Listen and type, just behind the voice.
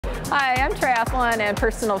Hi, I'm triathlon and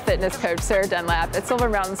personal fitness coach Sarah Dunlap at Silver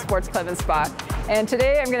Mountain Sports Club and Spa. And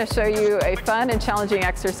today I'm going to show you a fun and challenging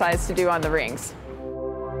exercise to do on the rings.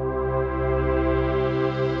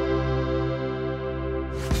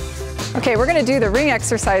 Okay, we're going to do the ring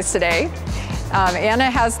exercise today. Anna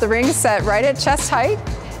has the ring set right at chest height,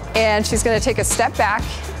 and she's going to take a step back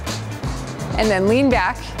and then lean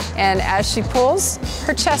back. And as she pulls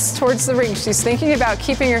her chest towards the ring, she's thinking about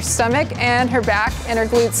keeping her stomach and her back and her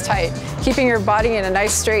glutes tight, keeping her body in a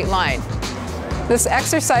nice straight line. This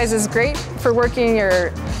exercise is great for working your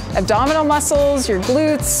abdominal muscles, your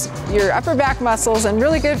glutes, your upper back muscles, and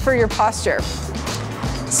really good for your posture.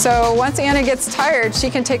 So once Anna gets tired, she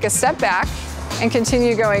can take a step back and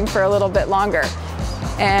continue going for a little bit longer.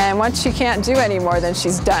 And once she can't do any more, then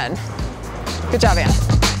she's done. Good job, Anna.